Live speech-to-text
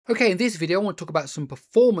Okay, in this video I want to talk about some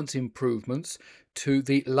performance improvements to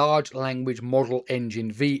the large language model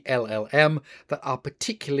engine vLLM that are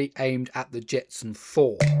particularly aimed at the Jetson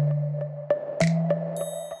Thor.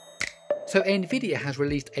 So NVIDIA has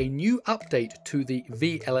released a new update to the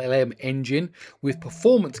vLLM engine with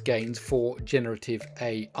performance gains for generative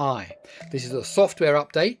AI. This is a software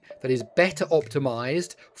update that is better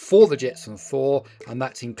optimized for the Jetson Thor, and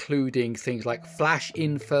that's including things like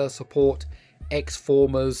FlashInfer support,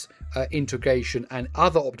 Xformers integration and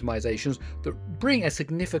other optimizations that bring a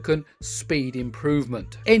significant speed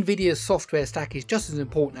improvement. NVIDIA's software stack is just as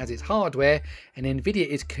important as its hardware, and NVIDIA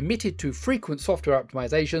is committed to frequent software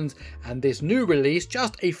optimizations, and this new release,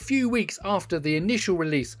 just a few weeks after the initial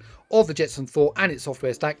release of the Jetson Thor and its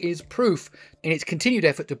software stack, is proof in its continued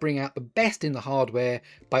effort to bring out the best in the hardware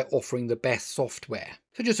by offering the best software.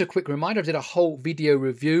 So just a quick reminder, I did a whole video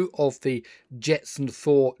review of the Jetson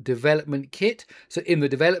Thor development kit. So in the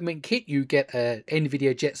development kit, you get a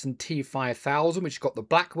NVIDIA Jetson T5000, which has got the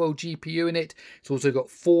Blackwell GPU in it. It's also got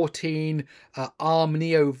 14 ARM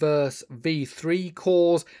Neoverse V3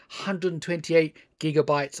 cores, 128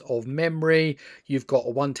 gigabytes of memory. You've got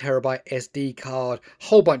a 1 terabyte SD card,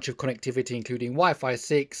 whole bunch of connectivity including Wi-Fi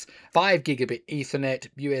 6, 5 gigabit Ethernet,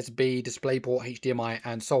 USB, DisplayPort, HDMI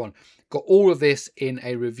and so on. Got all of this in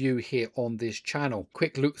a review here on this channel.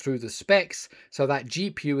 Quick look through the specs. So that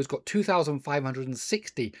GPU has got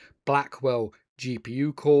 2560 Blackwell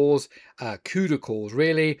GPU cores, CUDA cores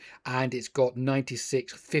really, and it's got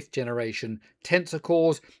 96 5th generation tensor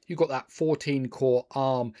cores. You've got that 14 core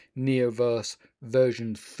ARM Neoverse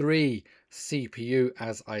version 3 CPU,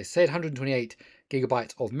 as I said, 128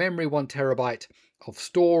 gigabytes of memory, 1 terabyte of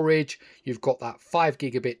storage. You've got that 5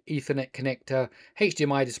 gigabit Ethernet connector,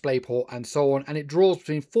 HDMI DisplayPort and so on, and it draws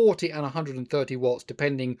between 40 and 130 watts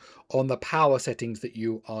depending on the power settings that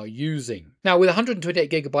you are using. Now with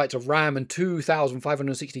 128 gigabytes of RAM and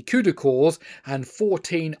 2560 CUDA cores and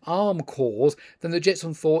 14 ARM cores, then the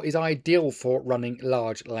Jetson Thor is ideal for running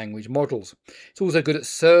large language models. It's also good at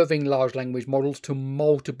serving large language models to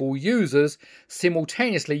multiple users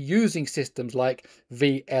simultaneously using systems like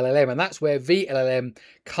vLLM, and that's where vLLM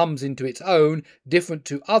comes into its own, different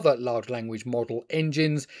to other large language model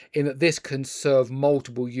engines in that this can serve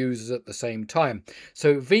multiple users at the same time.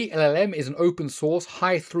 So vLLM is an open source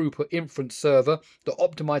high throughput inference server that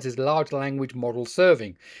optimizes large language model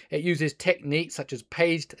serving. It uses techniques such as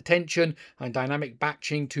paged attention and dynamic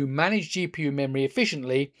batching to manage GPU memory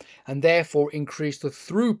efficiently and therefore increase the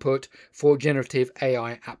throughput for generative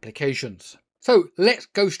AI applications. So let's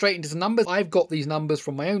go straight into some numbers. I've got these numbers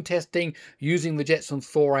from my own testing using the Jetson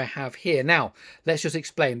Thor I have here. Now, let's just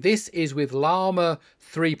explain. This is with Llama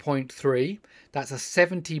 3.3. That's a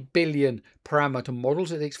 70 billion parameter model.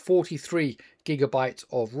 So it takes 43 gigabytes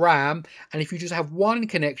of RAM. And if you just have one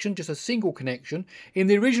connection, just a single connection, in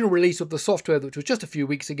the original release of the software, which was just a few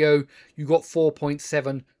weeks ago, you got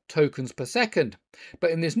 4.7 tokens per second.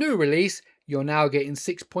 But in this new release, you're now getting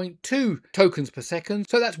 6.2 tokens per second,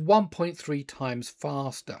 so that's 1.3 times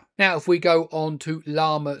faster. Now, if we go on to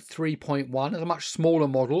Llama 3.1, it's a much smaller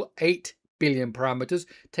model, 8 billion parameters,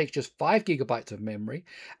 takes just 5 gigabytes of memory,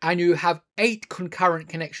 and you have 8 concurrent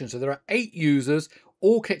connections. So there are 8 users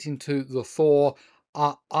all connecting to the Thor,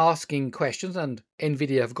 are asking questions, and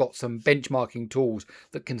NVIDIA have got some benchmarking tools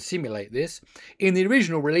that can simulate this. In the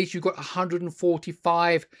original release, you've got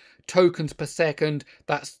 145 tokens per second.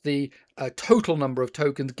 That's the total number of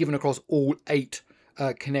tokens given across all 8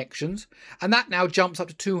 connections. And that now jumps up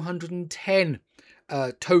to 210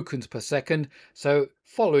 tokens per second. So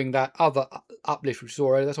following that other uplift we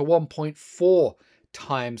saw earlier, that's a 1.4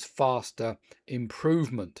 times faster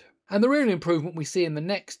improvement. And the real improvement we see in the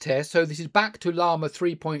next test, so this is back to Llama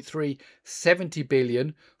 3.3, 70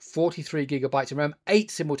 billion, 43 gigabytes of RAM, 8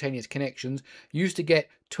 simultaneous connections, used to get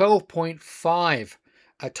 12.5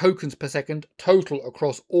 tokens per second total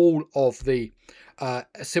across all of the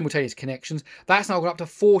simultaneous connections. That's now gone up to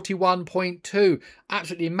 41.2,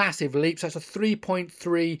 absolutely massive leap. So that's a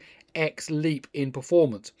 3.3x leap in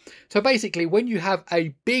performance. So basically, when you have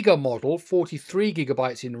a bigger model, 43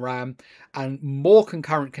 gigabytes in RAM and more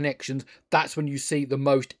concurrent connections, that's when you see the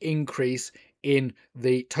most increase in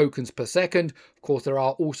the tokens per second. Of course, there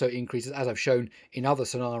are also increases, as I've shown in other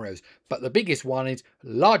scenarios, but the biggest one is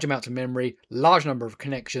large amounts of memory, large number of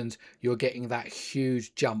connections. You're getting that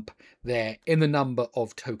huge jump there in the number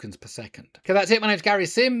of tokens per second. Okay, that's it. My name's Gary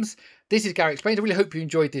Sims. This is Gary Explains. I really hope you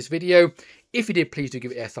enjoyed this video. If you did, please do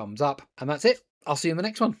give it a thumbs up, and that's it. I'll see you in the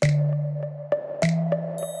next one.